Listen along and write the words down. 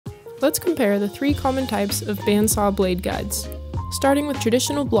Let's compare the three common types of bandsaw blade guides. Starting with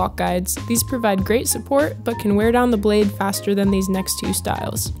traditional block guides, these provide great support but can wear down the blade faster than these next two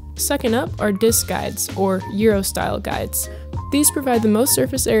styles. Second up are disc guides, or Euro-style guides. These provide the most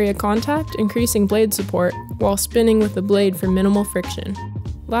surface area contact, increasing blade support, while spinning with the blade for minimal friction.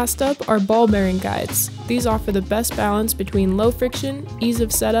 Last up are ball bearing guides. These offer the best balance between low friction, ease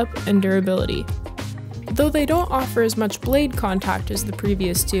of setup, and durability. Though they don't offer as much blade contact as the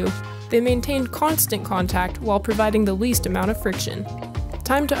previous two, they maintain constant contact while providing the least amount of friction.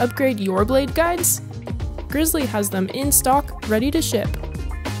 Time to upgrade your blade guides? Grizzly has them in stock, ready to ship.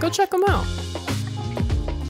 Go check them out!